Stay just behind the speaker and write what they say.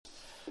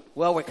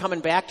Well, we're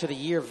coming back to the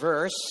year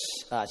verse,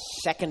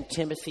 2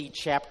 Timothy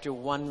chapter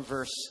 1,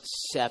 verse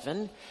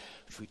 7,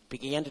 which we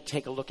began to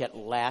take a look at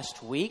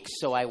last week.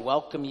 So I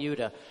welcome you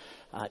to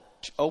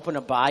open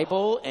a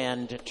Bible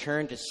and to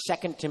turn to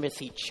 2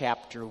 Timothy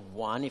chapter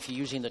 1. If you're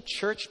using the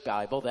church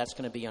Bible, that's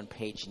going to be on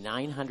page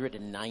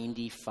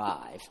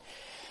 995.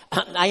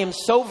 I am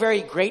so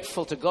very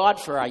grateful to God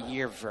for our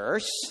year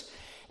verse,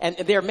 and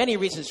there are many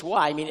reasons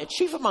why. I mean,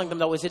 chief among them,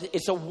 though, is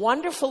it's a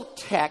wonderful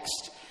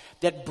text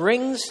that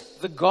brings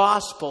the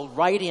gospel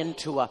right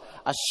into a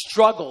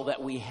struggle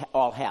that we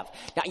all have.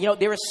 Now, you know,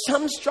 there are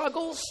some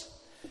struggles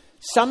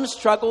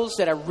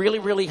that are really,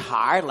 really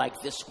hard,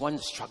 like this one,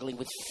 struggling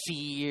with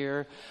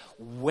fear,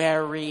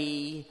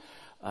 worry,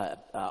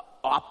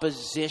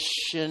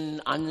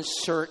 opposition,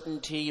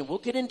 uncertainty, and we'll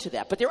get into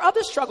that. But there are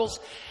other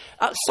struggles,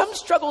 some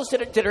struggles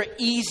that are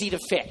easy to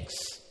fix.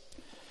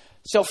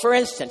 So, for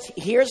instance,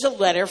 here's a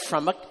letter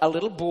from a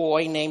little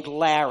boy named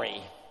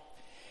Larry,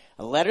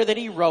 a letter that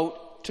he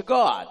wrote to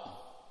God.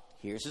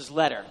 Here's his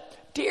letter.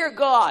 Dear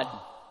God,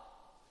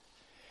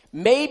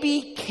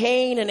 maybe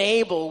Cain and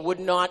Abel would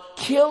not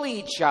kill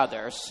each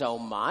other so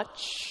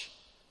much.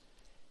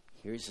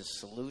 Here's a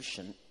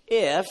solution.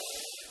 If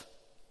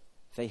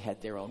they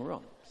had their own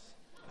rooms.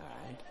 All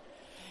right.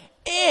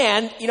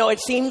 And, you know, it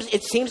seems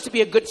to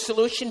be a good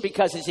solution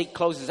because as he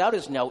closes out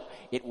his note,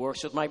 it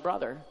works with my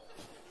brother.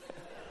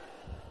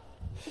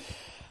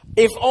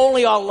 If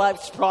only all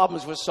life's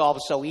problems were solved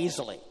so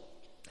easily.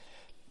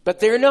 But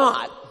they're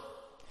not.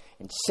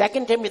 And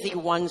 2 Timothy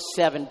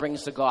 1:7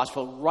 brings the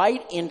gospel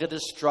right into the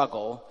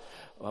struggle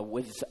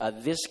with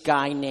this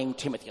guy named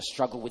Timothy, a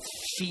struggle with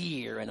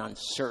fear and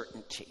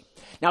uncertainty.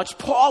 Now, it's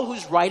Paul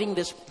who's writing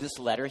this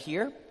letter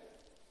here.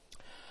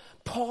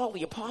 Paul,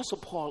 the Apostle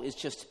Paul, he's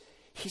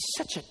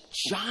such a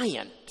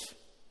giant.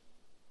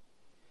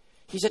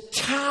 He's a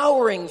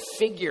towering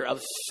figure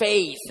of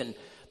faith and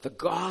the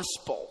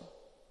gospel.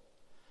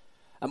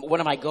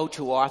 One of my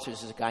go-to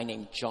authors is a guy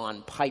named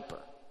John Piper.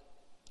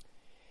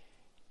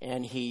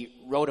 And he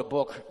wrote a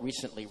book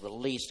recently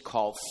released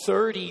called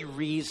 30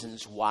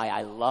 Reasons Why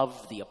I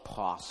Love the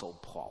Apostle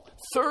Paul.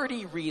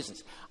 30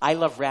 reasons. I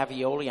love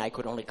ravioli. I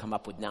could only come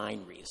up with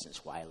 9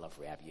 reasons why I love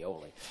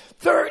ravioli.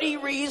 30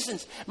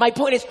 reasons. My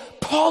point is,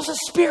 Paul's a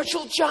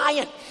spiritual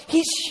giant.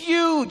 He's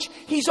huge.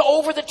 He's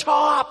over the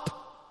top.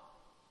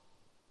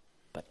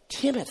 But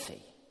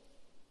Timothy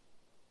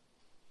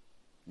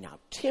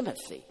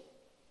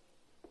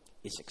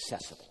is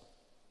accessible.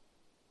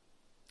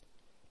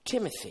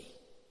 Timothy,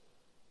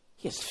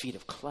 he has feet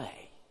of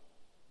clay.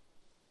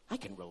 I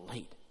can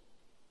relate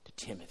to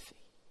Timothy.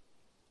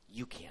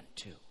 You can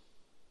too.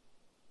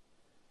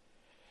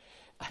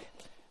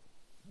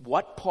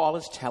 What Paul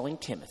is telling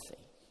Timothy,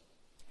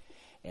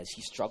 as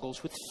he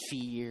struggles with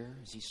fear,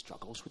 as he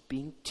struggles with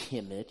being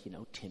timid,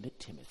 timid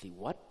Timothy,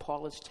 what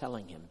Paul is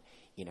telling him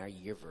in our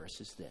year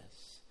verse is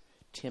this.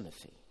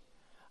 Timothy,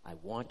 I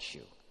want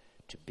you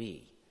to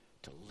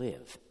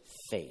live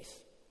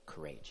faith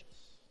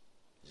courageous.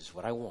 This is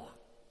what I want.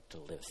 To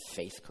live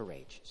faith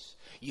courageous.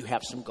 You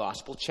have some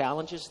gospel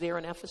challenges there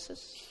in Ephesus.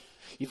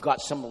 You've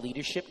got some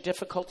leadership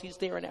difficulties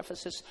there in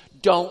Ephesus.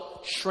 Don't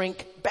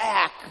shrink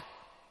back.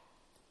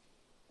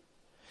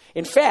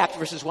 In fact,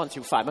 verses 1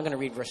 through 5, I'm going to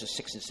read verses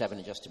 6 and 7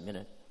 in just a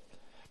minute.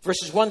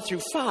 Verses 1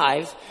 through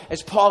 5,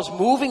 as Paul's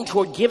moving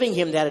toward giving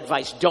him that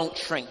advice, don't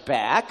shrink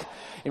back.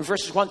 In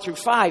verses 1 through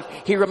 5,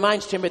 he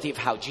reminds Timothy of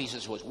how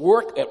Jesus was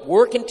at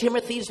work in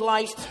Timothy's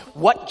life,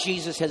 what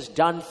Jesus has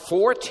done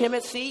for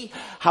Timothy,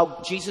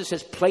 how Jesus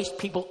has placed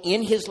people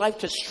in his life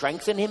to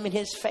strengthen him in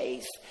his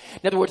faith.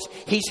 In other words,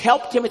 he's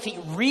helped Timothy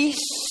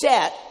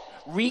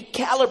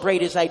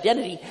recalibrate his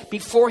identity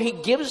before he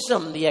gives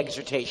them the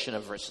exhortation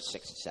of verses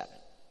 6 and 7.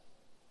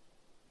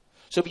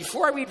 So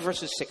before I read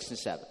verses 6 and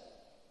 7,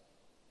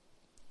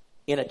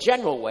 in a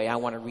general way, I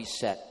want to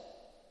reset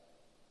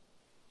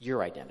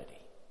your identity.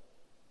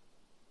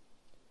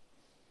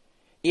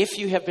 If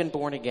you have been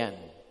born again,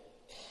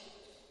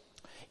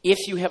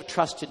 if you have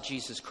trusted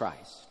Jesus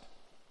Christ,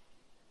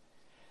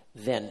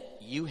 then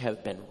you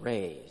have been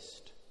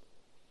raised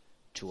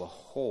to a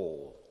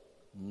whole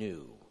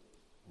new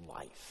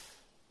life.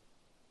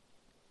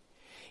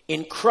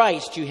 In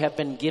Christ, you have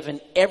been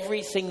given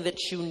everything that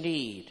you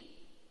need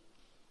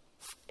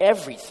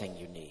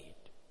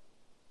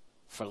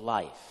for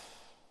life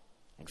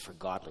and for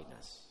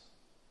godliness.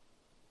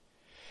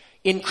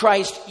 In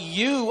Christ,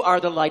 you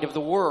are the light of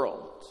the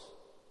world.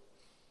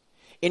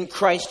 In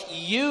Christ,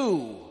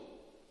 you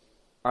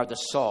are the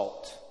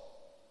salt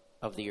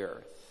of the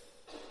earth.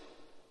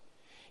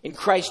 In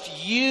Christ,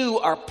 you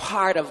are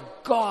part of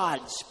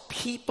God's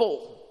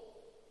people.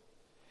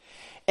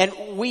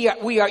 And we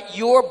are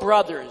your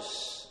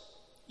brothers,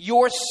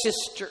 your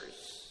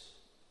sisters,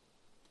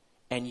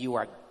 and you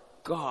are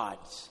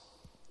God's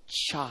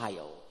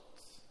child,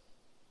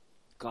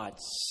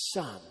 God's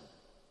son,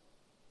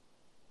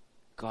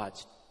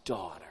 God's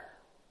daughter.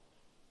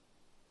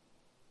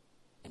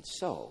 And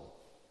so,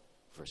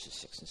 verses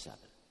 6 and 7.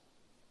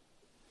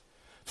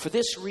 For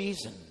this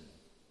reason,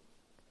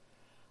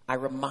 I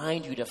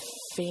remind you to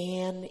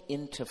fan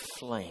into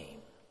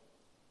flame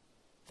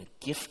the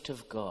gift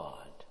of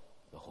God,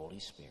 the Holy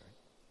Spirit,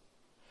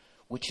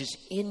 which is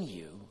in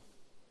you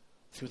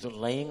through the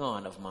laying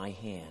on of my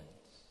hands.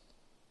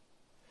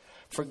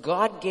 For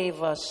God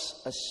gave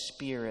us a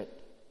spirit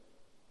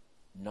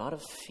not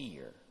of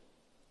fear,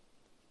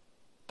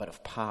 but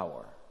of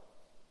power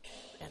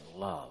and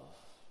love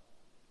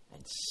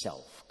and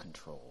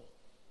self-control.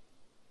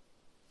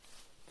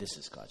 This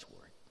is God's word.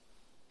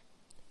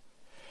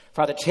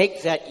 Father,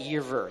 take that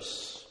year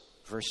verse,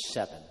 verse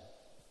 7,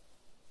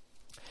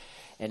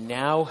 and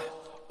now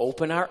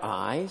open our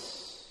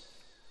eyes,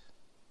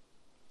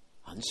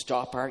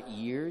 unstop our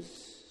ears,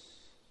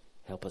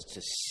 help us to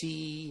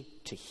see,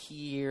 to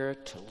hear,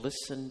 to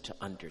listen, to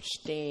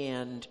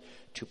understand,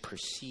 to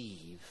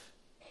perceive,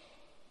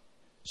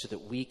 so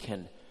that we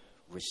can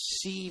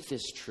receive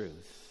this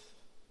truth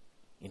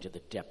into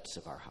the depths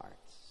of our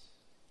hearts.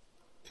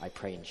 I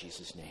pray in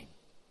Jesus' name.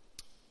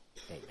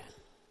 Amen.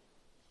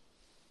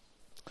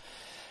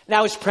 Now,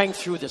 I was praying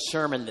through the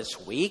sermon this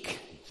week.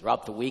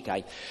 Throughout the week,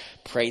 I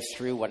pray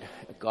through what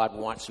God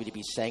wants me to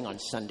be saying on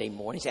Sunday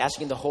mornings,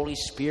 asking the Holy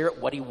Spirit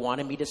what he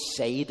wanted me to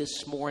say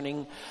this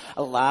morning,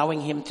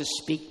 allowing him to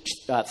speak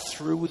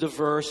through the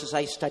verse as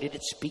I studied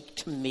it, speak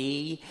to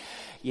me,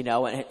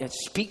 and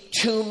speak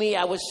to me,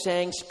 I was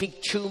saying,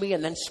 speak to me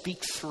and then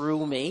speak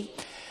through me.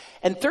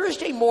 And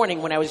Thursday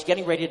morning when I was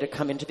getting ready to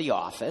come into the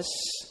office,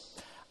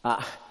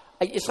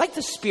 it's like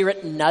the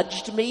Spirit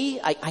nudged me.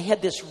 I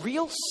had this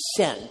real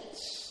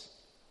sense,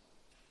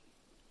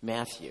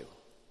 Matthew,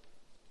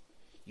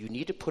 you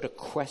need to put a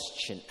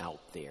question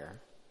out there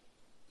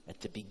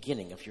at the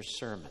beginning of your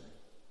sermon,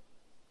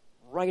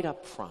 right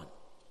up front.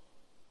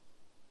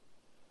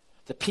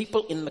 The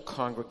people in the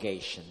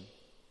congregation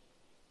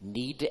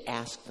need to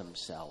ask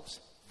themselves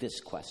this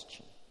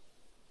question.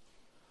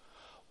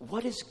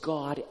 What is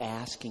God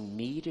asking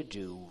me to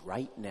do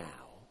right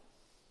now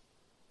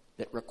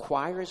that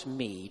requires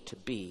me to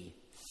be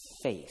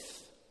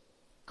faith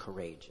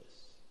courageous?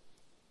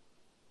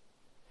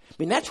 I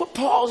mean, that's what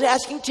Paul's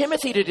asking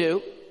Timothy to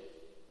do,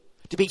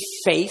 to be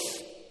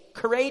faith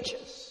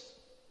courageous.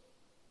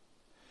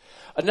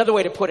 Another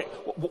way to put it,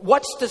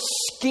 what's the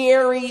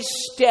scary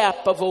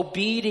step of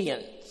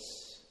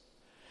obedience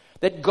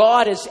that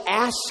God is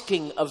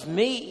asking of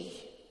me?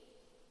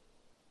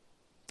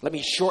 Let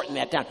me shorten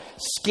that down.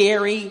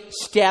 Scary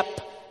step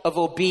of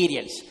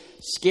obedience.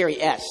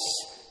 Scary S,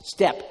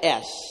 step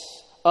S,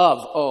 of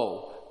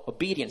O,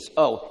 obedience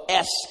O,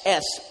 S,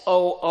 S,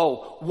 O,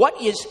 O. What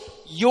is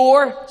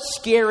your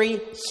scary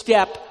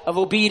step of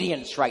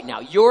obedience right now?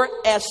 Your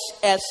S,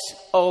 S,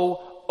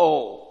 O,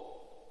 O.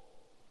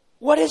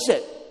 What is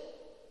it?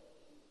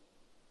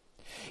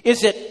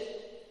 Is it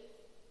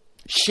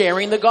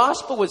sharing the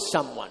gospel with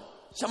someone?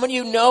 Someone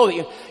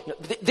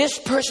this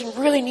person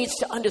really needs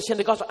to understand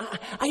the gospel.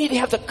 I need to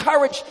have the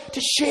courage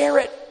to share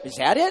it. Is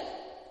that it?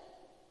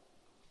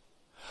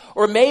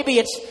 Or maybe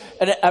it's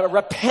a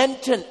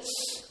repentance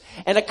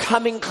and a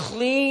coming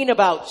clean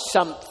about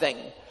something.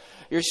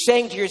 You're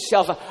saying to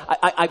yourself,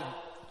 I'm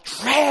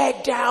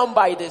dragged down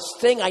by this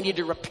thing. I need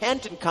to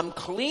repent and come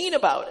clean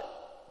about it.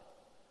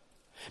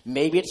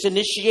 Maybe it's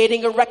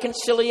initiating a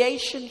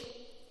reconciliation,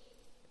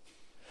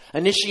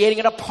 initiating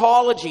an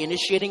apology,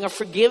 initiating a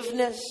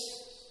forgiveness.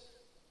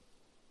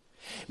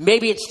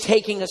 Maybe it's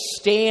taking a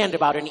stand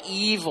about an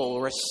evil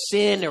or a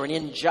sin or an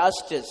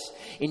injustice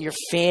in your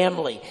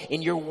family,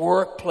 in your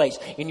workplace,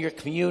 in your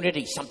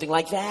community, something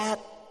like that.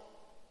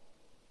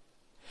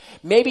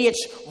 Maybe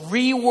it's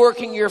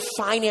reworking your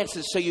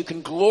finances so you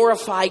can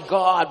glorify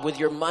God with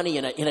your money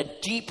in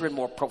a deeper and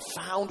more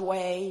profound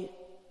way.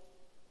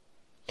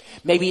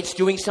 Maybe it's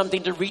doing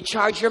something to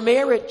recharge your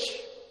marriage.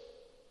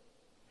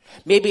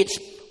 Maybe it's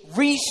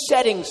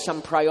resetting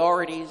some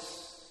priorities.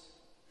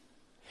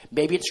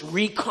 Maybe it's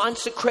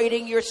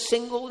reconsecrating your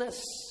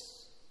singleness.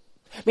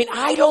 I mean,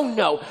 I don't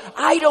know.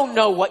 I don't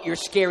know what your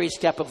scary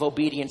step of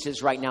obedience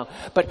is right now.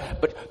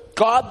 But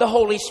God, the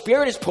Holy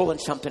Spirit, is pulling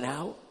something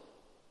out.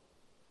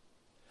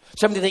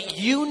 Something that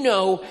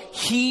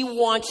He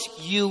wants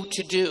you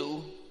to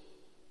do.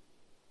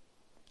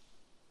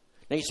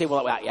 Now you say,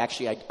 well,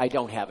 actually, I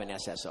don't have an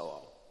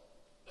SSOO.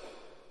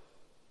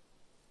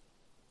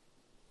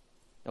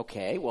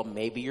 Okay, well,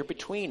 maybe you're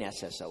between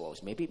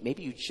SSOOs.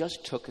 Maybe you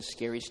just took a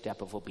scary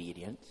step of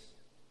obedience,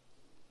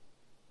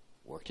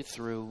 worked it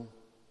through,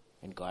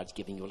 and God's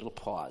giving you a little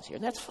pause here,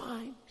 and that's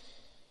fine.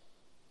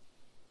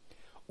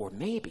 Or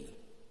maybe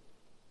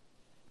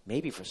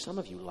for some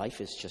of you, life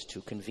is just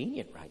too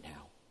convenient right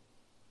now.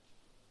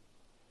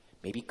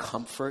 Maybe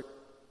comfort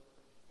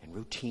and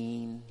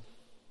routine,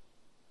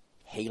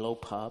 Halo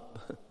Pub,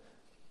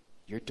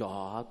 your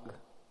dog,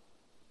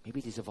 maybe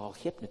these have all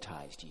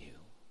hypnotized you.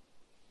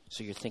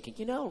 So you're thinking,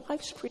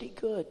 life's pretty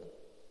good.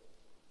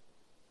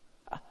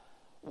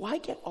 Why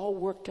get all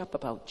worked up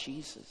about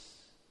Jesus?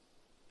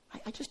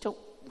 I just don't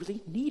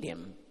really need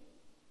him.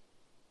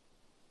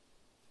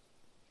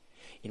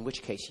 In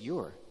which case,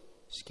 your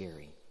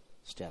scary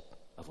step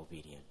of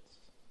obedience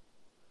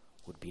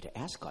would be to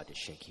ask God to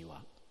shake you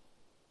up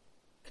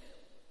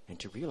and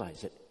to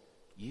realize that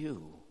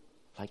you,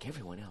 like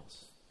everyone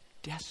else,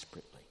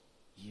 desperately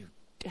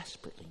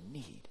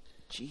need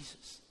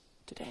Jesus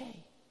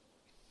today.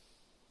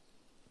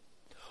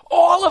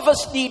 All of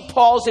us need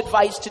Paul's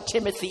advice to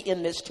Timothy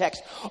in this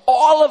text.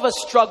 All of us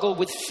struggle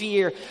with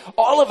fear.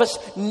 All of us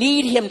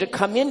need him to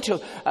come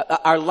into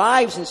our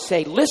lives and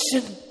say,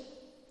 listen,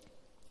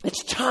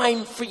 it's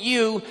time for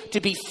you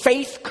to be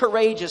faith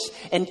courageous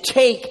and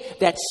take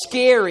that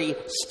scary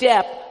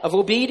step of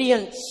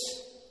obedience.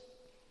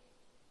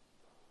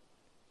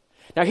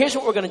 Now, here's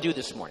what we're going to do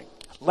this morning.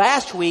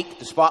 Last week,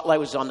 the spotlight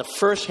was on the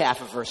first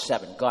half of verse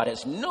 7. God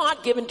has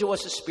not given to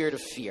us a spirit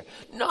of fear,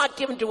 not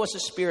given to us a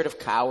spirit of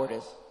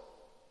cowardice.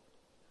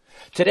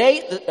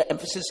 Today, the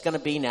emphasis is going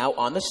to be now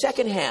on the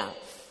second half.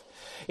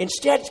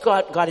 Instead,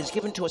 God has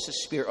given to us a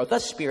spirit, or the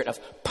spirit of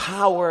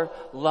power,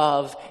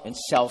 love, and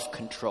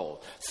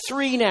self-control.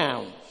 3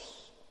 nouns.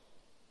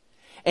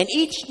 And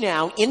each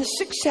noun, in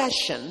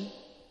succession,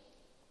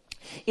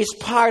 is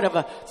part of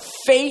a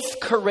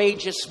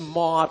faith-courageous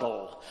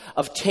model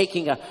of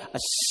taking a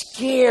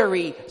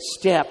scary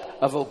step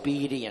of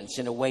obedience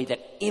in a way that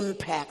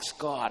impacts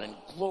God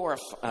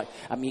and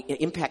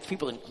impacts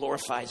people and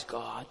glorifies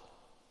God.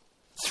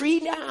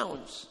 3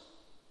 nouns.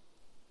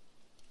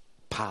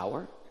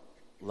 Power,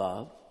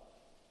 love,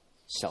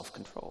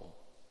 self-control.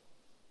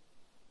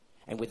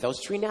 And with those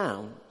 3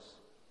 nouns,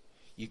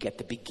 you get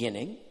the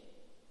beginning,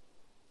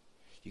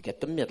 you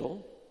get the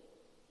middle,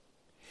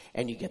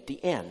 and you get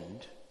the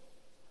end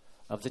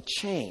of the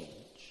change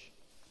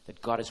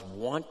that God is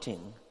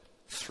wanting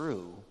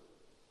through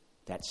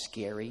that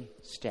scary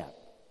step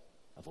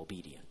of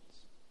obedience.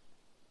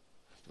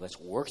 So let's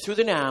work through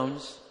the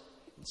nouns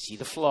and see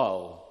the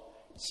flow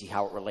and see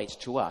how it relates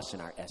to us in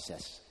our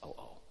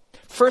SSOO.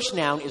 First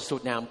noun is the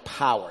noun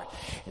power.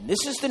 And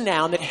this is the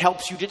noun that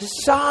helps you to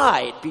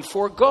decide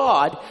before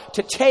God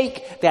to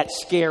take that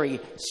scary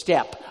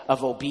step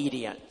of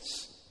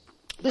obedience.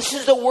 This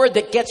is the word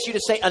that gets you to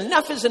say,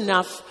 enough is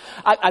enough.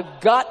 I've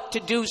got to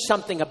do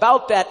something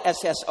about that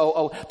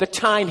SSOO. The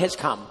time has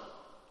come.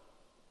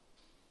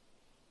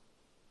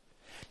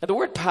 Now, the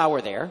word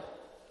power there,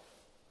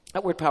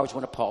 that word power is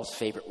one of Paul's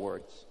favorite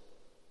words.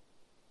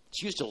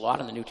 It's used a lot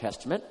in the New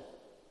Testament.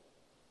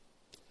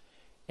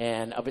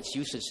 And of its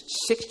uses,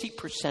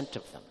 60%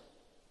 of them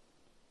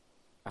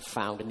are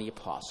found in the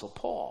Apostle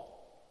Paul.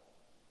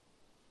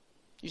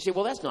 You say,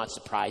 well, that's not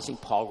surprising.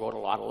 Paul wrote a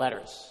lot of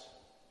letters.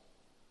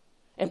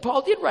 And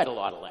Paul did write a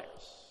lot of letters.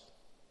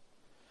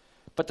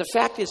 But the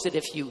fact is that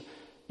if you,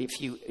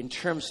 in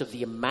terms of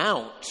the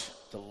amount,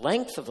 the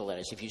length of the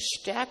letters, if you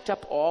stacked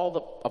up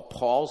all of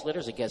Paul's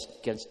letters against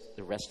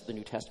the rest of the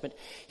New Testament,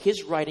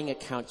 his writing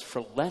accounts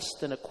for less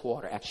than a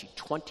quarter, actually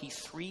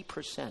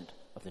 23%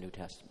 of the New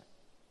Testament.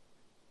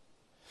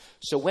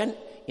 So when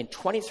in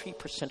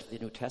 23% of the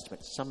New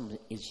Testament someone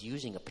is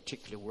using a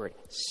particular word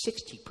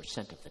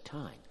 60% of the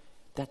time,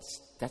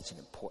 that's an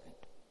important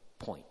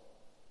point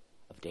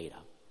of data.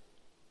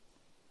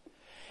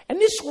 And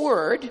this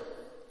word,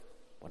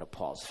 one of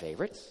Paul's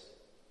favorites,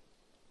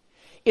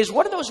 is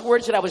one of those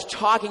words that I was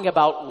talking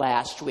about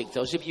last week.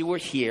 Those of you who were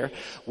here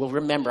will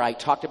remember I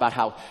talked about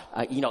how,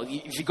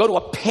 if you go to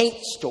a paint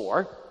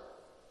store,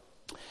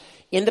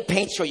 in the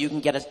paint store you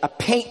can get a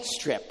paint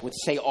strip with,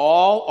 say,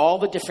 all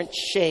the different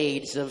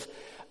shades of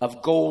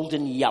gold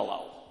and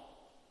yellow.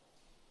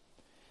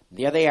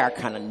 There they are,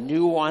 kind of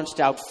nuanced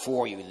out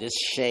for you. This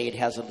shade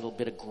has a little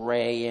bit of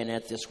gray in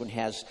it. This one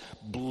has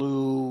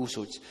blue,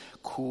 so it's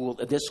cool.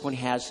 This one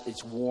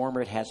it's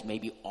warmer. It has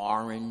maybe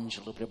orange,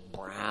 a little bit of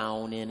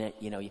brown in it.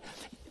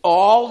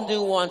 All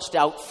nuanced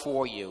out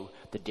for you,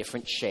 the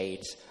different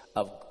shades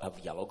of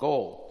yellow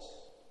gold.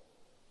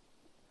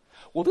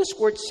 Well, this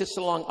word sits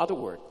along other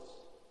words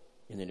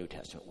in the New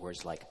Testament.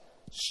 Words like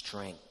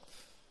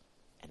strength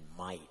and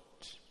might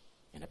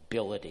and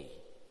ability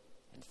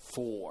and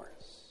force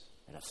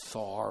and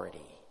authority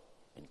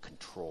and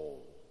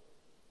control.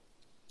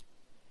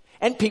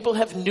 And people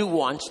have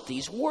nuanced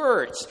these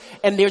words.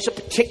 And there's a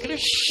particular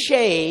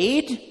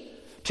shade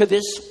to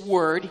this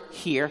word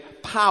here,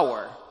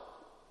 power.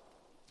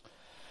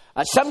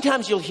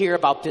 Sometimes you'll hear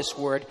about this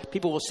word.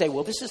 People will say,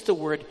 well, this is the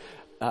word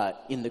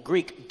in the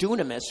Greek,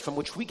 dunamis, from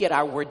which we get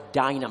our word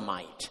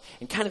dynamite.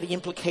 And kind of the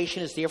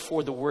implication is,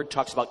 therefore, the word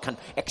talks about kind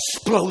of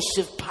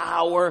explosive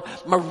power,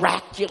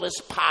 miraculous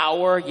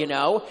power,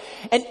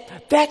 And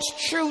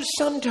that's true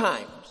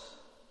sometimes.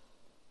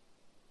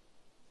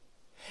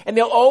 And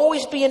there'll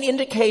always be an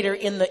indicator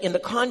in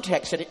the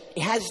context that it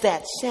has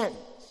that sense.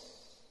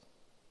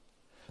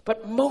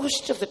 But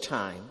most of the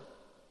time,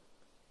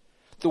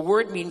 the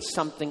word means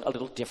something a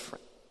little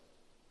different.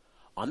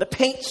 On the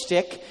paint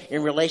stick,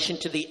 in relation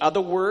to the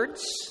other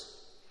words,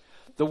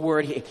 the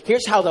word,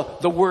 here's how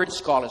the word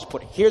scholars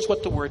put it. Here's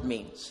what the word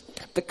means.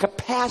 The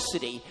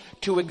capacity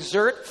to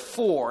exert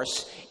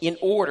force in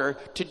order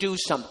to do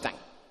something.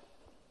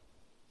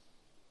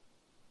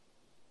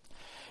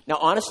 Now,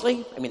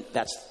 honestly,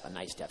 that's a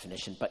nice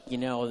definition, but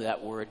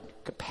that word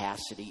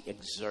capacity,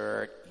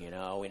 exert, in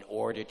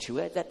order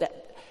to,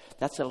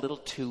 that's a little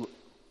too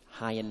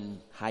high and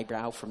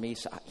highbrow for me.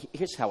 So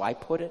here's how I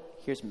put it.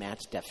 Here's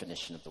Matt's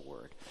definition of the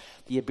word.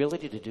 The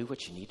ability to do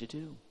what you need to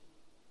do.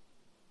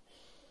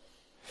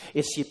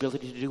 It's the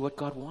ability to do what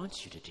God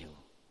wants you to do.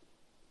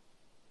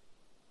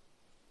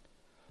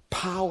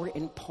 Power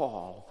in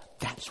Paul,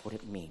 that's what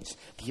it means.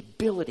 The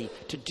ability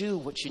to do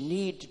what you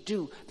need to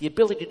do. The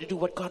ability to do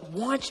what God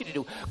wants you to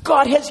do.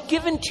 God has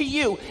given to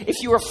you,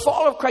 if you are a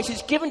follower of Christ,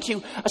 He's given to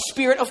you a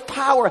spirit of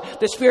power.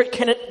 The spirit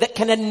that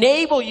can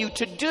enable you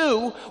to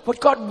do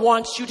what God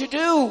wants you to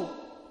do.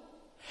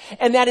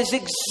 And that is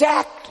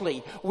exactly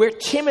where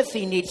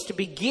Timothy needs to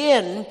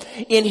begin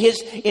in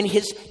his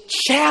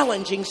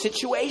challenging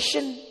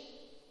situation.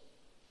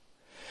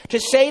 To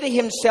say to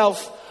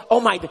himself, oh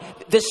my,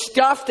 the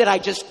stuff that I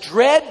just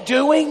dread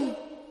doing,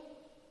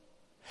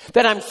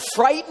 that I'm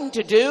frightened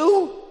to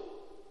do,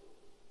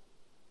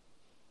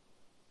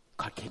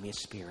 God gave me a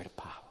spirit of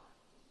power.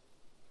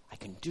 I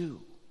can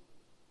do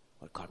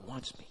what God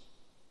wants me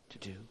to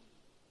do.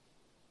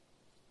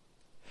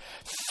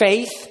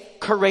 Faith,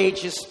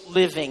 courageous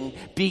living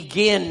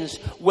begins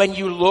when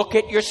you look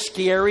at your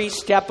scary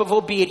step of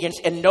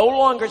obedience and no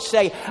longer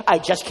say, I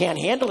just can't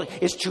handle it.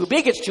 It's too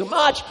big. It's too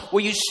much.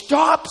 Well, you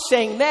stop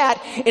saying that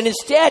and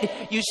instead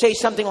you say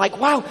something like,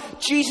 wow,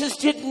 Jesus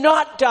did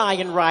not die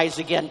and rise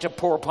again to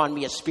pour upon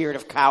me a spirit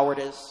of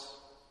cowardice,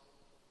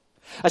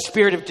 a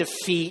spirit of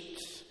defeat,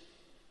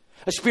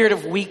 a spirit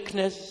of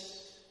weakness.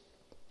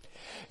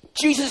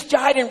 Jesus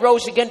died and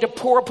rose again to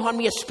pour upon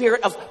me a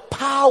spirit of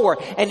power.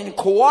 And in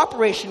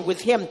cooperation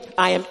with Him,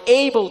 I am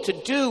able to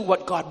do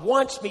what God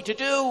wants me to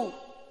do.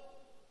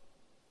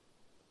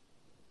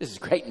 This is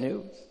great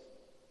news.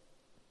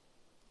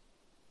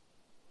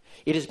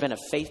 It has been a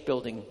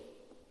faith-building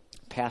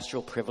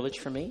pastoral privilege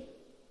for me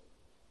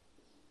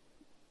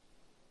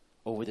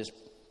over this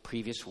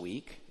previous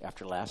week,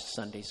 after last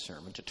Sunday's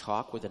sermon, to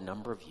talk with a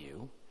number of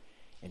you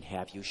and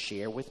have you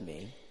share with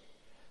me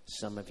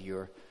some of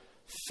your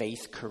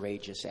faith,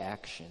 courageous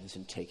actions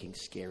in taking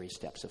scary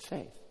steps of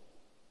faith.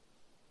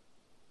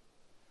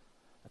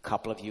 A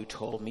couple of you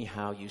told me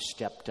how you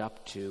stepped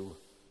up to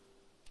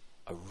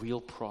a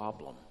real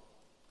problem,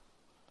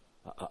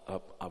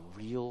 a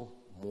real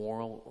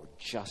moral or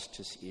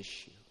justice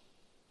issue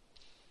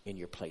in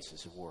your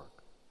places of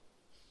work.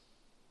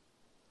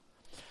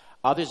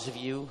 Others of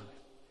you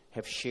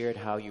have shared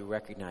how you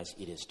recognize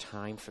it is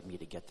time for me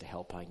to get the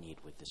help I need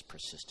with this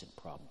persistent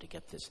problem, to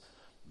get this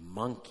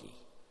monkey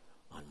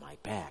on my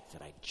back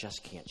that I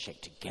just can't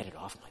shake, to get it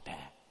off my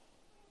back.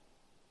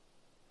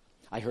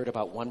 I heard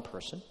about one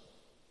person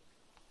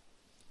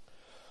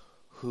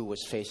who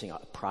was facing a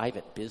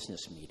private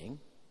business meeting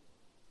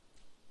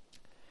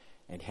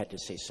and had to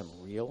say some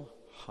real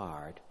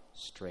hard,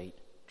 straight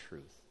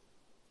truth.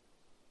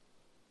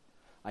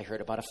 I heard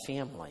about a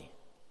family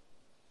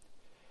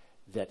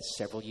that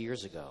several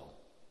years ago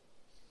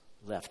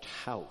left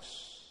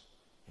house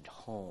and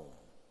home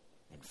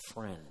and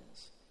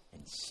friends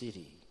and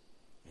city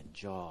and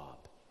job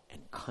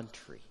and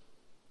country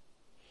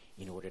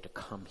in order to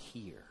come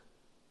here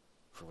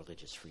for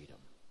religious freedom.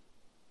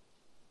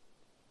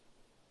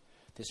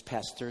 This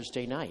past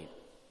Thursday night,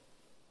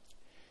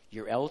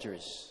 your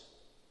elders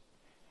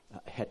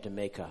had to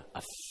make a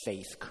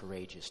faith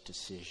courageous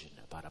decision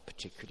about a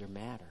particular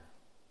matter.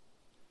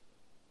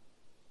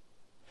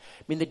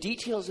 I mean, the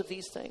details of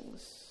these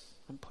things,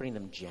 I'm putting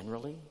them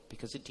generally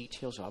because the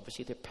details,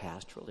 obviously, they're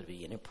pastoral. It would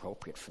be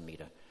inappropriate for me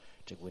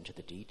to go into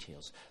the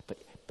details. But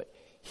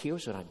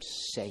here's what I'm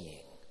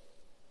saying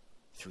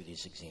through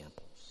these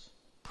examples.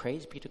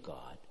 Praise be to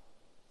God.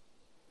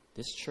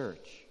 This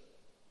church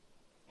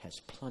has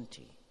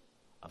plenty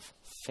of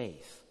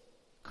faith,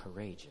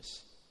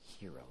 courageous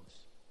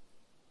heroes.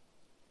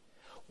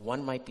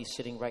 One might be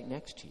sitting right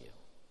next to you,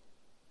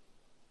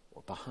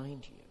 or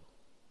behind you,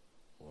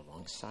 or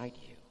alongside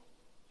you.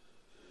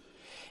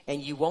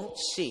 And you won't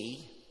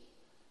see,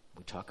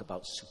 we talk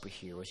about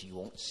superheroes, you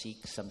won't see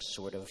some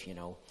sort of,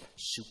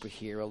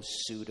 superhero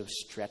suit of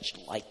stretched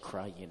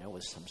lycra,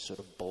 with some sort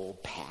of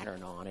bold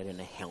pattern on it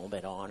and a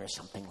helmet on or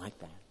something like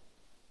that.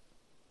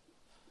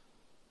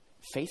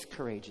 Faith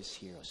courageous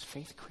heroes,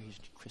 faith courageous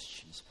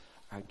Christians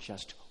are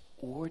just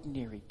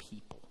ordinary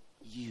people.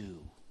 You,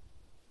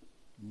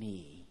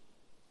 me,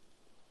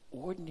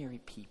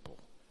 ordinary people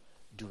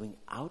doing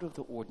out of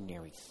the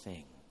ordinary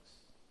things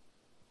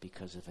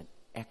because of an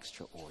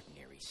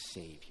extraordinary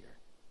Savior,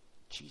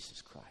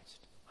 Jesus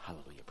Christ.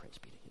 Hallelujah, praise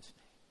be to His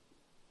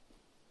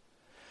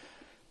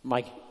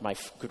name. My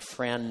good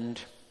friend,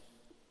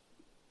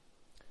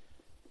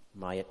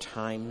 my at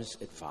times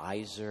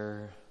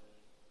advisor,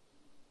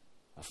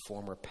 a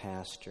former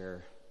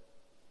pastor,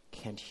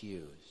 Kent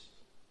Hughes,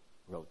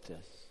 wrote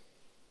this.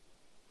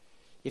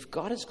 If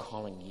God is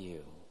calling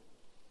you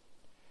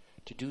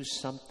to do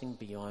something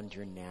beyond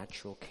your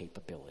natural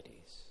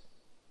capabilities,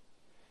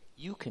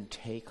 you can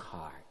take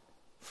heart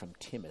from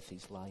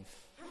Timothy's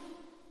life.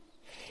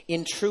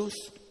 In truth,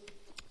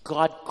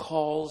 God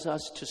calls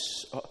us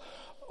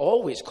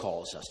always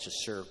calls us to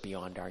serve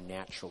beyond our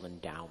natural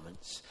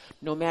endowments,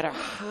 no matter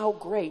how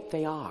great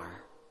they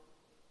are.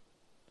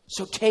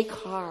 So take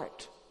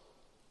heart.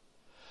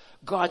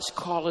 God's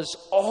call is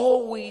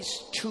always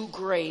too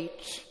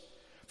great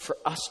for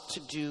us to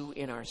do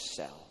in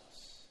ourselves.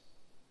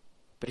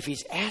 But if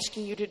he's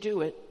asking you to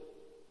do it,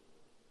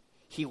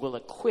 he will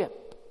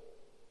equip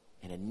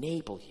and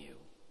enable you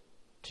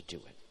to do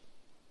it.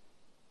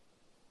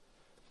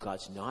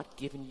 God's not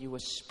given you a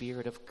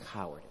spirit of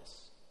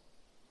cowardice.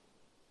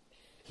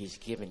 He's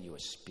given you a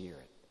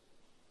spirit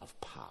of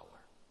power.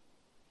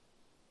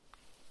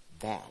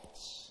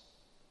 That's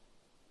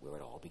where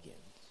it all begins.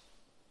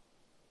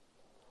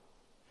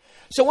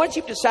 So once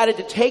you've decided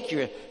to take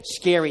your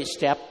scary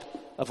step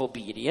of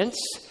obedience,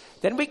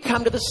 then we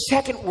come to the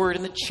second word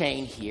in the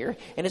chain here,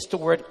 and it's the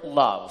word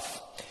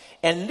love.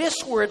 And this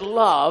word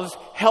love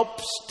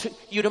helps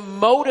you to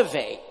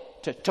motivate,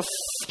 to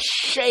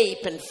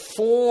shape and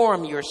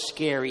form your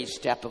scary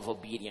step of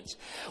obedience.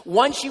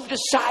 Once you've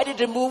decided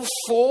to move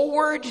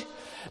forward,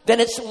 then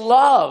it's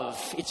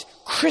love. It's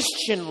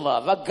Christian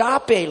love,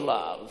 agape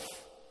love,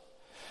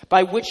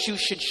 by which you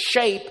should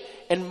shape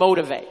and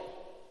motivate.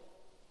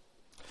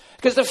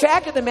 Because the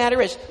fact of the matter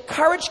is,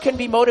 courage can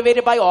be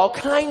motivated by all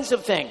kinds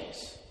of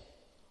things.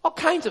 All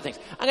kinds of things.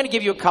 I'm going to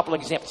give you a couple of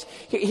examples.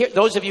 Here,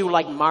 those of you who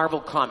like Marvel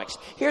Comics,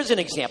 here's an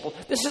example.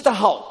 This is the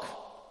Hulk.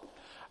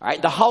 All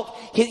right, the Hulk,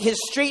 his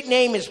street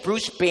name is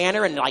Bruce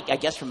Banner, and I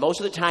guess for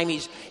most of the time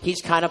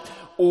he's kind of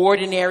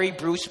ordinary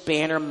Bruce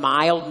Banner,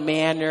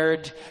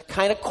 mild-mannered,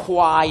 kind of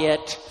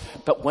quiet.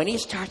 But when he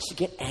starts to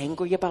get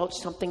angry about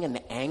something, and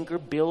the anger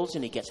builds,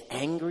 and he gets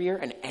angrier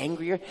and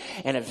angrier,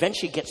 and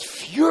eventually gets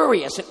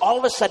furious, and all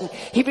of a sudden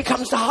he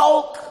becomes the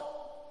Hulk.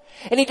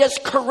 And he does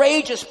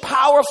courageous,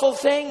 powerful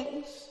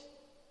things.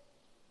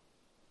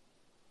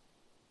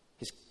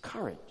 His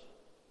courage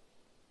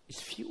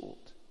is fueled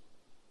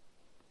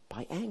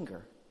by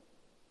anger.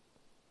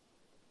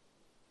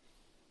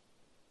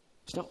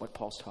 It's not what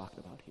Paul's talking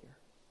about here.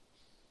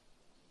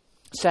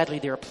 Sadly,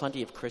 there are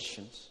plenty of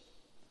Christians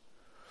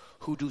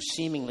who do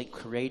seemingly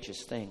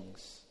courageous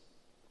things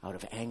out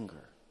of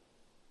anger,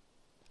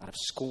 out of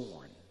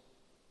scorn,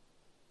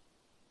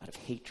 out of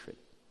hatred.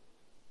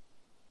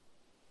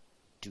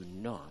 Do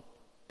not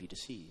be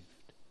deceived.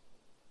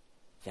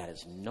 That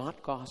is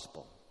not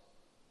gospel.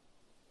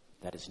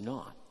 That is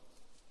not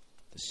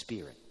the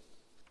Spirit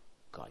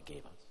God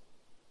gave us.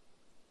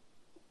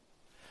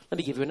 Let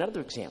me give you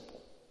another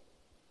example.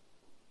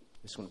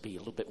 This one will be a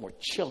little bit more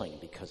chilling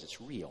because it's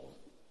real.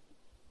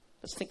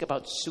 Let's think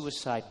about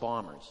suicide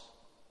bombers.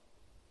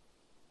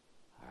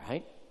 All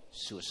right?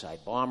 Suicide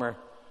bomber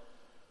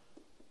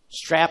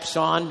straps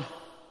on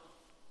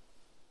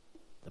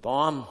the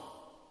bomb,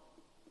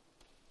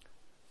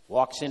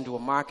 walks into a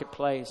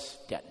marketplace,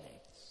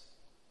 detonates.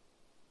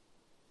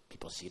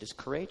 People see it as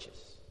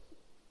courageous.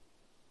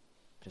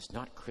 But it's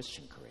not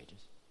Christian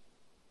courageous.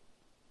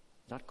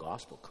 It's not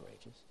gospel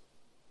courageous.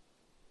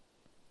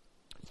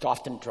 It's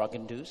often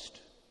drug-induced,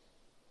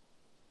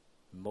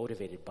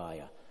 motivated by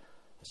a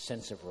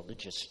sense of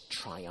religious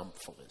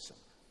triumphalism.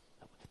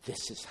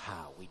 This is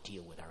how we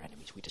deal with our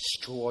enemies. We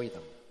destroy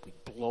them. We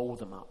blow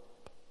them up.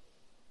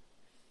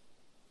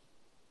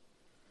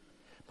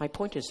 My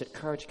point is that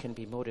courage can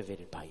be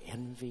motivated by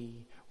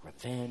envy,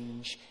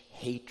 revenge,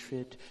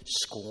 hatred,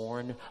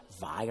 scorn,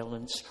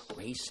 violence,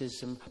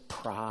 racism,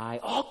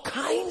 pride, all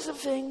kinds of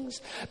things.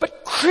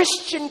 But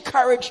Christian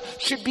courage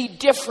should be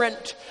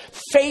different.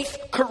 Faith,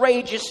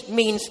 courageous,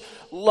 means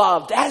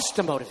love. That's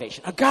the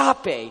motivation.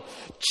 Agape,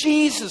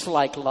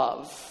 Jesus-like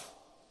love.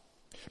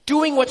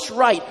 Doing what's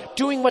right,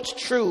 doing what's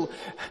true,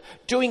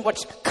 doing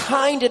what's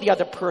kind to the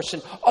other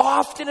person,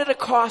 often at a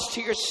cost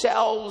to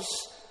yourselves,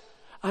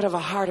 out of a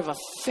heart of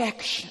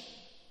affection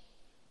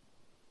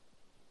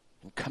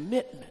and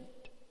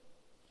commitment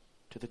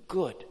to the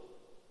good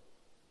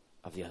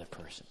of the other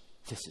person.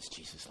 This is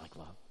Jesus-like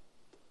love.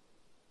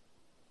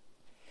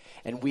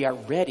 And we are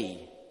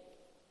ready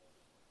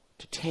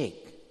to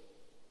take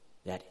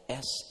that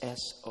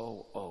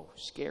SSOO,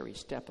 scary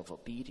step of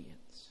obedience,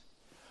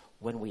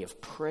 when we have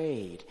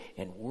prayed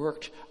and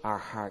worked our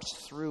hearts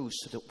through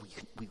so that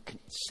we can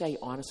say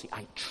honestly,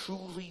 I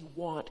truly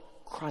want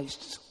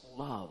Christ's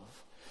love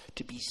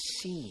to be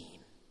seen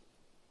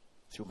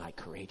through my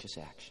courageous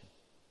action.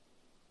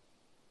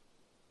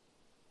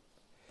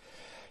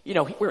 You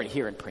know, we're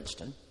here in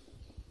Princeton,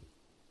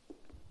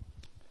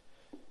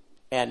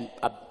 and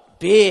a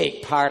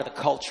big part of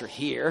the culture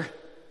here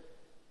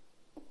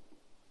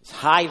is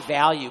high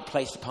value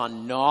placed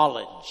upon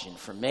knowledge,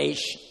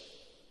 information.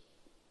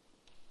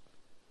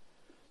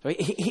 So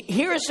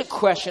here's a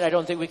question I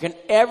don't think we can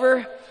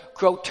ever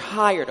grow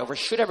tired of, or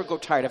should ever grow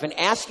tired of, and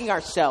asking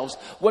ourselves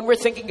when we're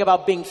thinking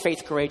about being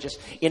faith courageous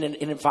in an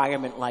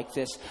environment like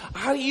this.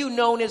 Are you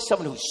known as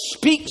someone who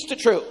speaks the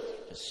truth?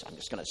 I'm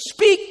just going to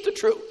speak the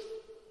truth.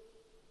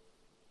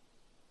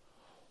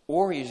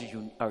 Or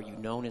are you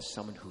known as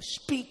someone who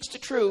speaks the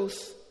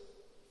truth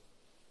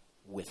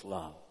with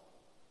love?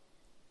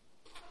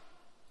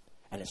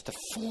 And it's the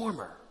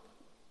former.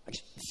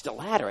 It's the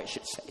latter, I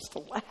should say. It's the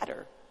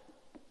latter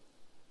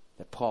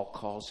that Paul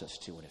calls us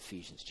to in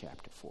Ephesians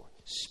chapter 4.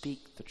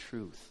 Speak the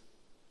truth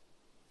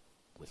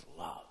with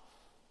love.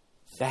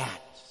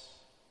 That's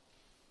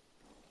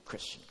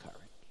Christian courage.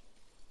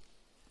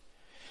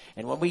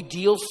 And when we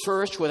deal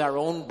first with our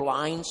own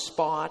blind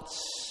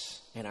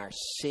spots and our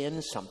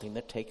sin, something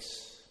that takes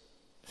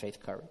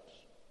faith courage,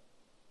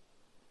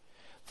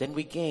 then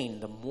we gain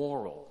the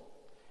moral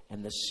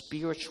and the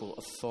spiritual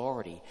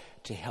authority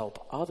to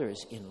help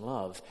others in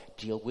love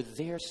deal with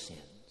their sins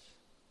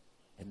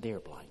and their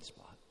blind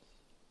spots.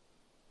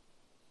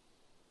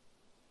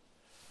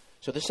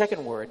 So the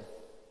second word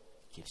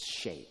gives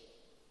shape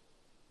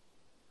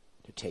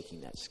to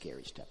taking that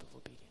scary step of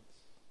obedience.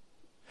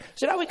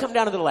 So now we come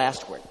down to the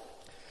last word.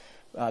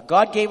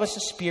 God gave us a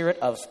spirit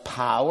of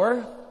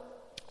power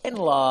and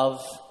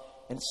love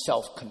and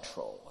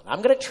self-control. And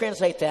I'm going to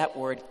translate that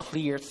word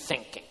clear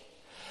thinking.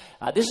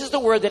 This is the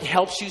word that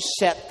helps you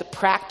set the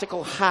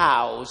practical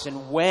hows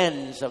and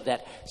whens of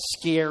that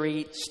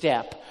scary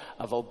step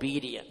of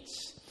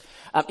obedience.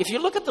 If you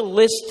look at the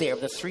list there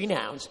of the three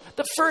nouns,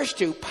 the first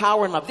two,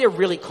 power and love, they're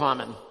really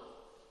common.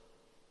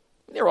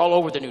 They're all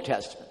over the New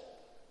Testament.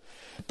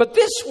 But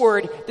this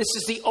word, this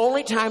is the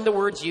only time the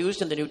word's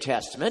used in the New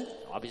Testament.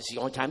 Obviously,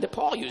 the only time that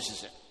Paul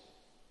uses it.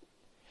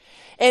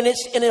 And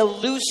it's an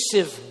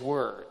elusive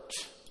word.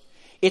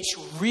 It's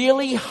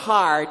really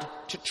hard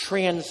to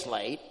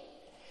translate.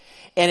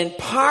 And in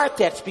part,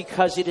 that's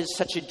because it is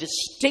such a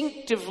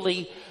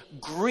distinctively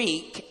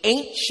Greek,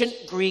 ancient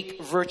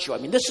Greek virtue. I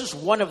mean, this is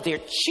one of their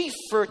chief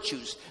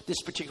virtues,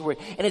 this particular word.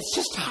 And it's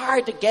just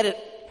hard to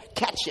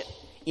catch it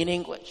in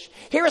English.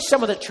 Here are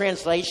some of the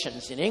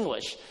translations in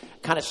English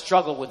kind of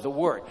struggle with the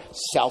word.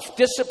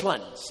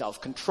 Self-discipline,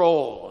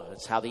 self-control.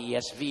 That's how the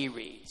ESV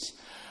reads.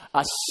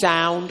 A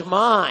sound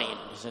mind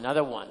is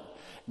another one.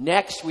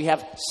 Next, we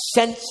have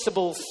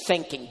sensible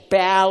thinking,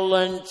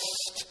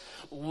 balanced,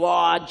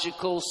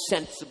 logical,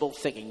 sensible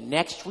thinking.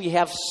 Next, we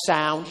have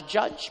sound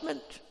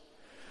judgment.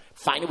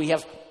 Finally, we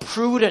have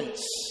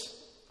prudence.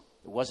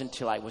 It wasn't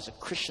until I was a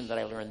Christian that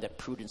I learned that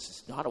prudence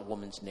is not a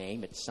woman's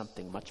name. It's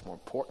something much more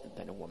important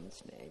than a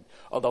woman's name.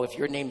 Although if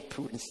you're named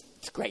Prudence,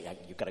 it's great.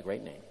 You've got a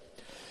great name.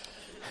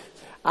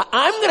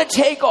 I'm going to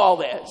take all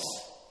this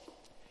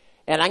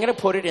and I'm going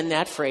to put it in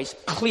that phrase,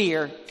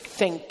 clear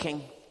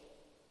thinking.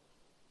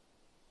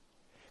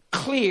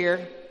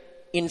 Clear,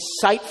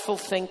 insightful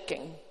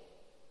thinking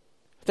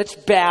that's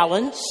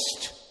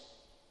balanced,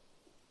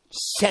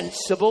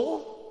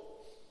 sensible,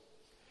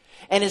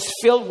 and is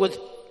filled with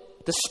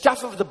the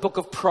stuff of the book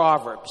of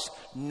Proverbs,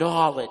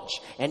 knowledge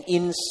and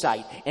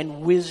insight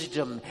and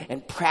wisdom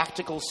and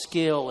practical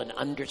skill and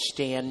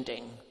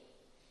understanding.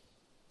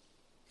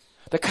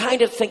 The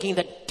kind of thinking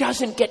that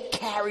doesn't get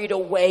carried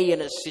away in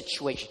a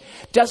situation,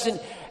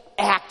 doesn't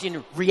act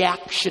in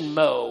reaction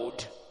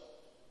mode,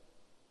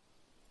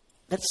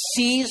 that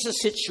sees the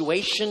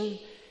situation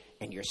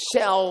and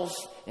yourself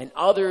and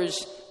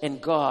others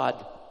and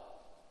God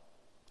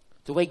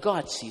the way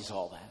God sees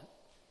all that.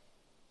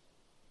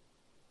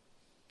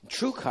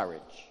 True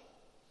courage,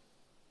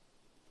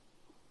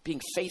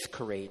 being faith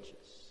courageous,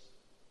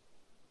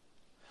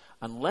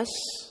 unless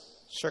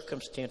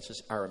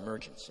circumstances are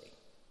emergency,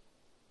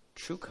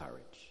 true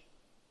courage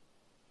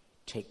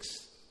takes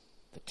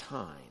the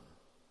time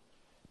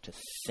to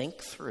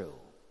think through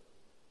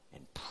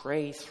and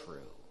pray through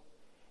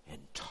and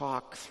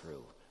talk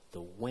through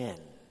the when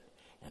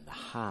and the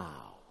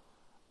how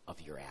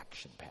of your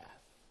action path.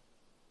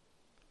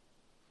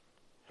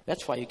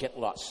 That's why you get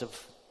lots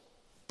of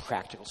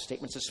practical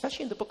statements,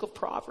 especially in the book of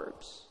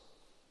Proverbs,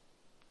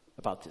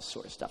 about this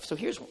sort of stuff. So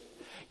here's one.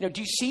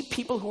 Do you see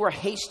people who are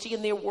hasty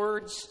in their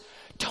words?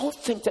 Don't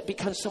think that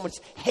because someone's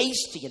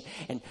hasty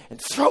and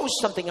throws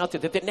something out there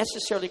that they're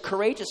necessarily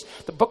courageous.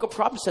 The book of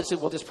Proverbs says,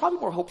 well, there's probably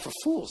more hope for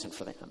fools than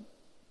for them.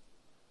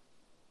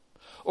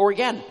 Or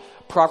again,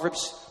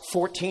 Proverbs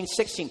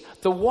 14:16.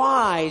 The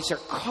wise are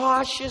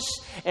cautious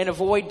and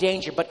avoid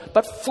danger,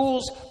 but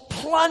fools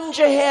plunge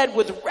ahead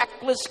with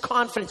reckless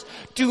confidence.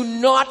 Do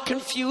not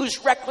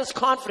confuse reckless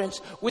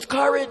confidence with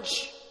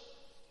courage.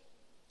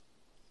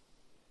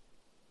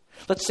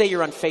 Let's say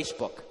you're on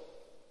Facebook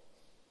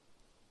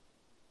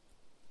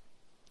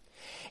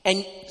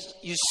and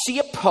you see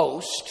a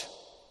post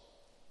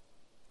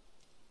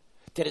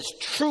that is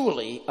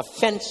truly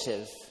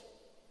offensive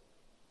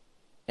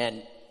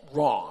and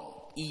wrong,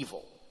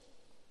 evil.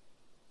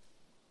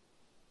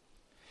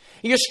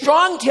 Your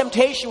strong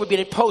temptation would be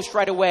to post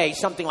right away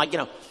something like,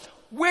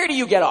 where do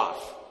you get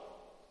off?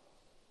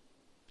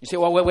 You say,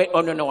 well, wait,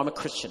 oh, no, I'm a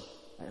Christian.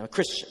 I'm a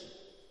Christian.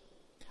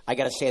 I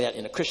got to say that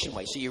in a Christian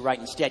way. So you write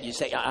instead, you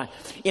say,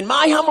 in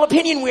my humble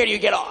opinion, where do you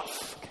get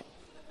off? Okay.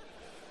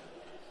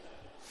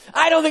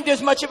 I don't think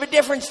there's much of a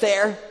difference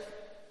there.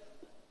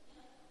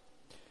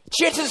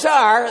 Chances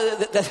are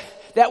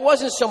that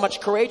wasn't so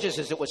much courageous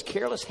as it was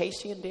careless,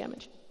 hasty, and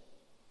damaging.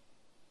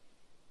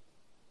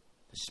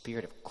 The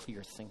spirit of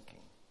clear thinking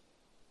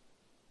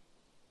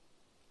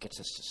gets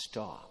us to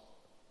stop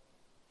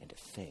and to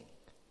think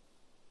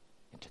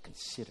and to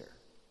consider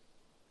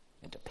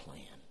and to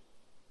plan.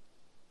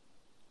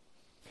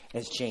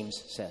 As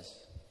James says,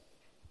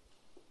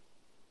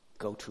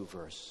 go to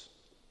verse.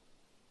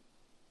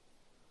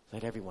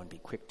 Let everyone be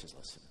quick to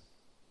listen,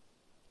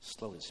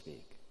 slow to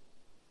speak,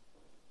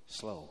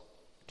 slow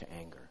to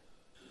anger,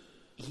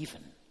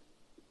 even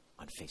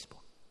on Facebook.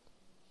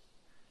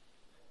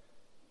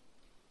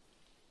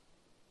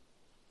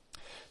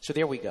 So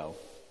there we go.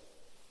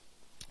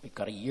 We've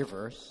got a year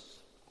verse.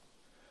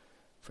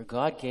 For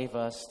God gave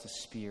us the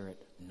spirit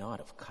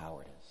not of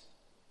cowardice,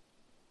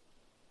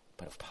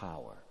 but of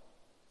power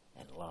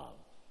and love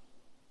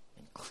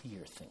and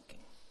clear thinking.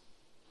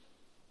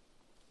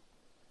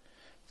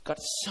 It's got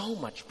so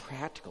much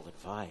practical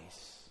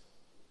advice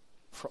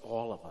for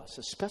all of us,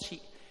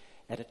 especially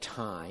at a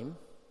time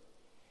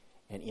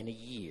and in a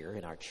year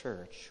in our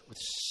church with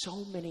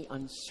so many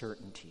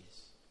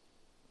uncertainties,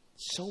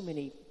 so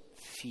many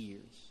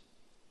fears.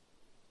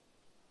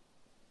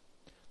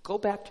 Go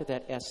back to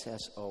that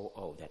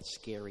SSOO, that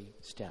scary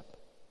step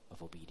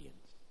of obedience.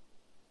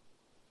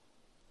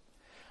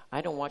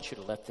 I don't want you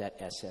to let that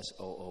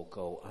SSOO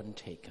go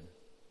untaken.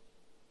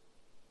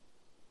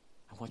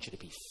 I want you to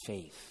be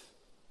faith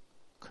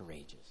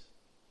courageous.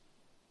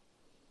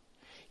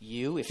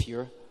 You, if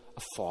you're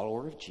a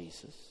follower of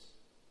Jesus,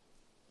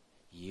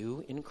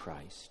 you in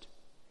Christ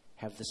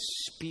have the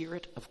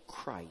Spirit of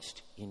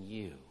Christ in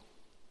you.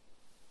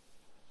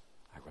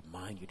 I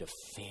remind you to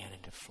fan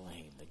into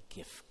flame the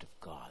gift of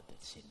God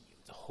that's in you,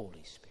 the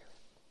Holy Spirit.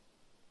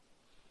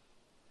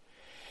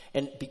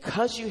 And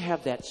because you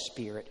have that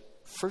Spirit,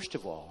 first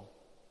of all,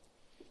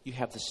 you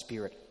have the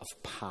Spirit of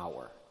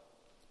power.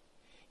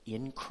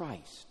 In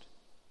Christ,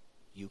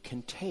 you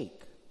can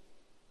take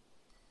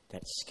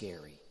that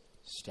scary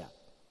step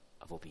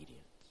of obedience.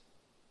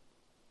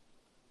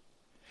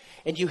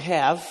 And you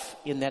have,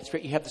 in that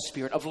Spirit, you have the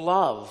Spirit of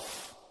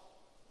love.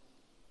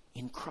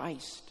 In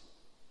Christ,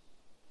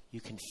 you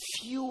can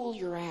fuel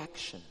your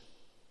action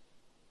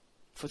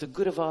for the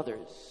good of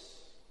others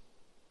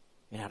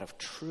and out of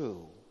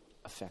true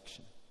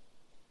affection.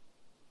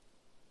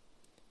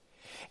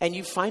 And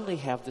you finally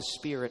have the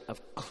spirit of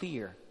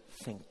clear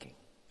thinking.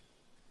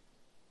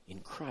 In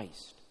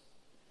Christ,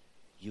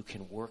 you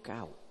can work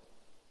out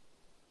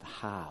the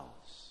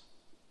hows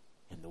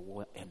and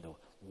the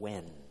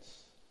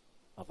whens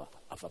of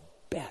a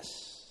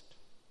best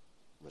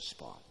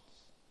response.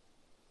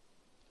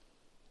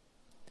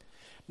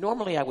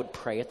 Normally, I would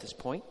pray at this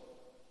point.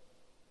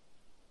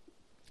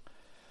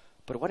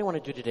 But what I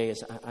want to do today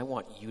is I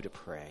want you to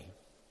pray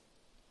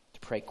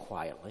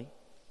quietly.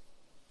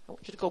 I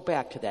want you to go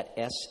back to that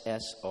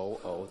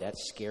SSOO, that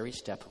scary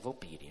step of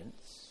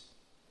obedience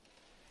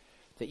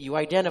that you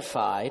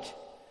identified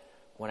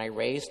when I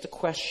raised the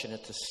question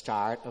at the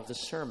start of the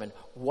sermon.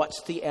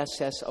 What's the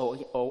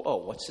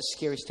SSOO? What's the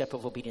scary step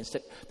of obedience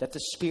that the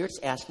Spirit's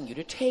asking you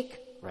to take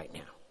right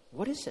now?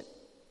 What is it?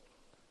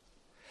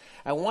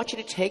 I want you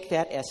to take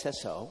that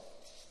SSO,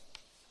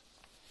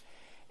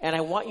 and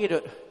I want you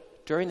to,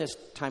 during this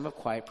time of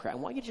quiet prayer, I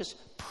want you to just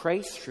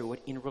pray through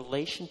it in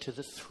relation to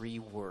the three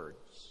words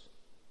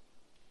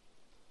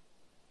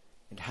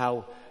and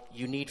how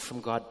you need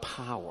from God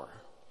power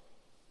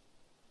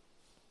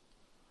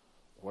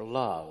or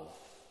love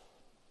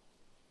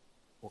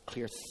or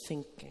clear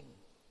thinking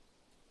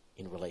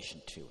in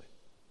relation to it.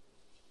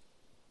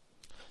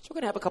 So we're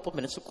going to have a couple of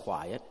minutes of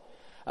quiet.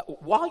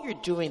 While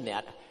you're doing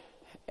that,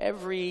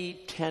 every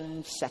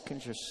 10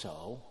 seconds or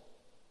so,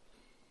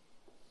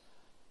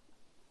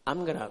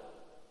 I'm going to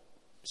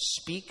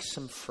speak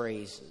some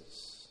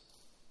phrases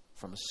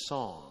from a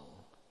song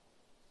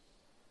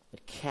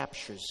that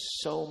captures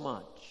so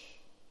much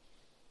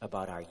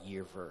about our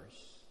year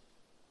verse.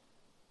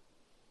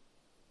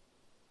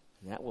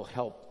 And that will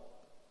help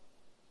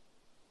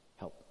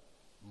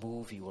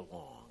move you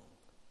along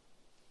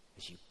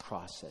as you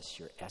process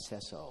your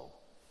SSO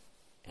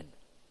and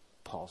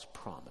Paul's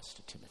promise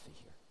to Timothy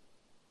here.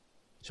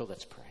 So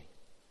let's pray.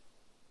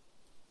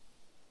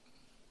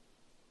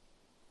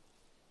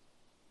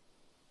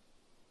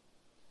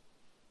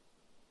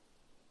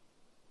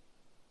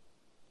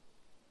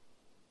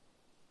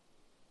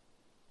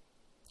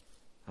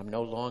 I'm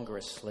no longer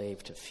a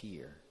slave to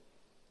fear.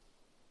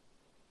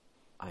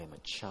 I am a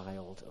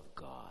child of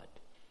God.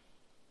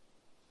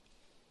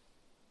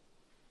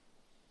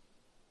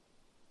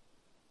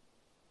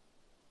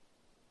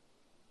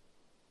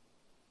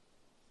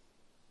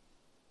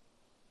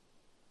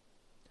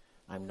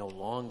 I'm no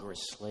longer a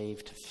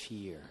slave to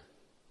fear.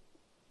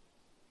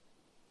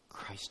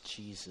 Christ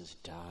Jesus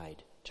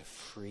died to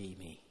free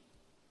me.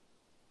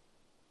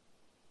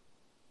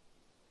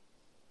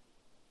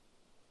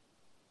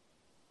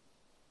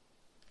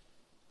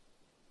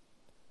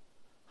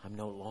 I'm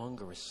no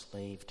longer a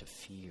slave to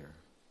fear.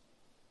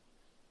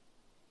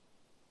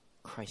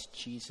 Christ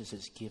Jesus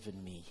has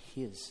given me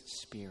His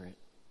Spirit.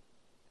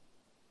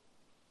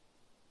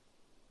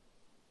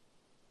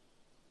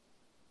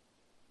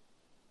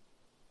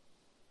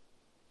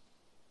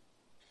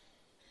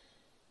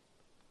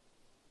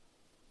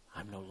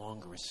 I'm no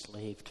longer a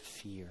slave to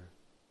fear.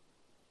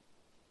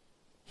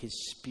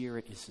 His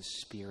Spirit is the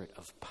Spirit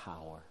of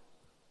power.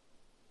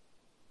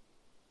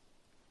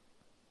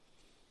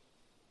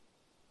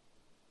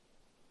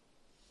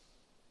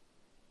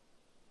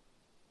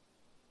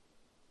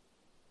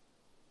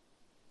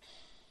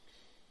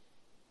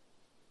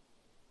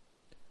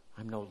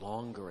 no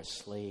longer a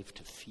slave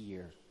to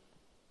fear.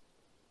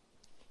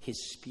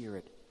 His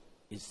Spirit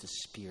is the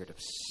Spirit of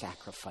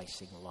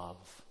sacrificing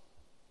love.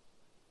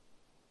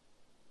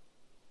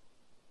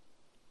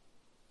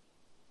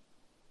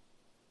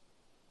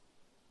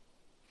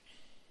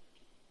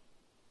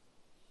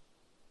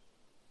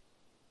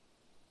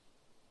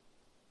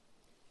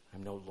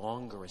 I'm no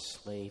longer a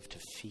slave to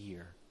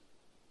fear.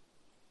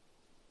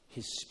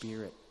 His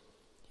Spirit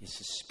is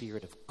the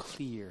Spirit of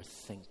clear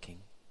thinking.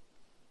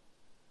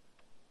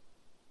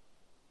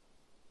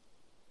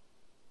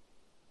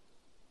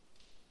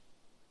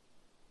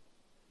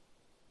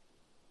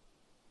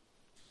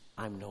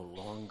 I'm no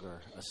longer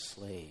a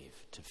slave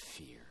to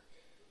fear.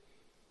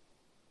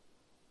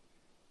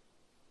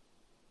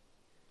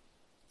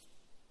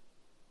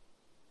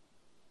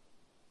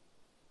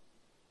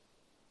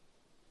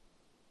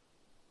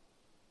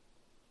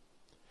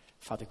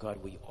 Father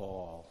God, we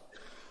all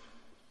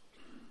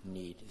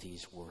need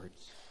these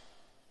words.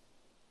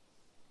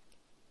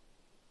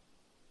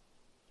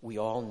 We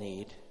all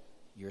need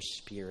your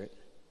Spirit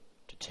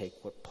to take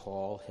what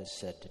Paul has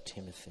said to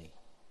Timothy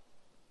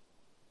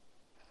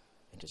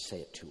and to say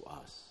it to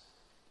us.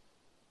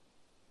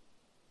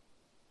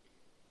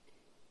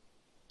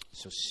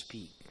 So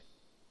speak,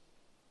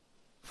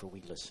 for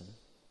we listen.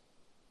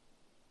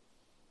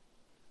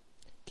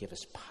 Give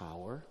us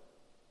power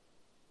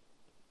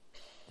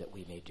that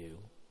we may do.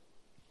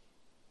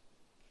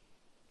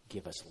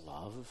 Give us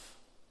love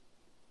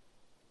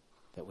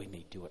that we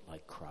may do it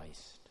like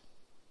Christ.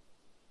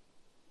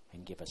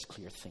 And give us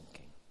clear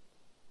thinking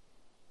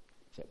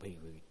that we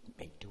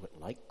may do it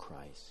like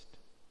Christ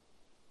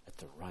at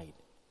the right,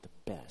 the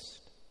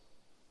best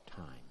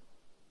time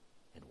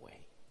and way.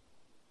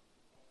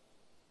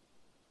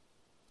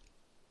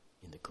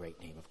 In the great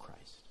name of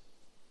Christ.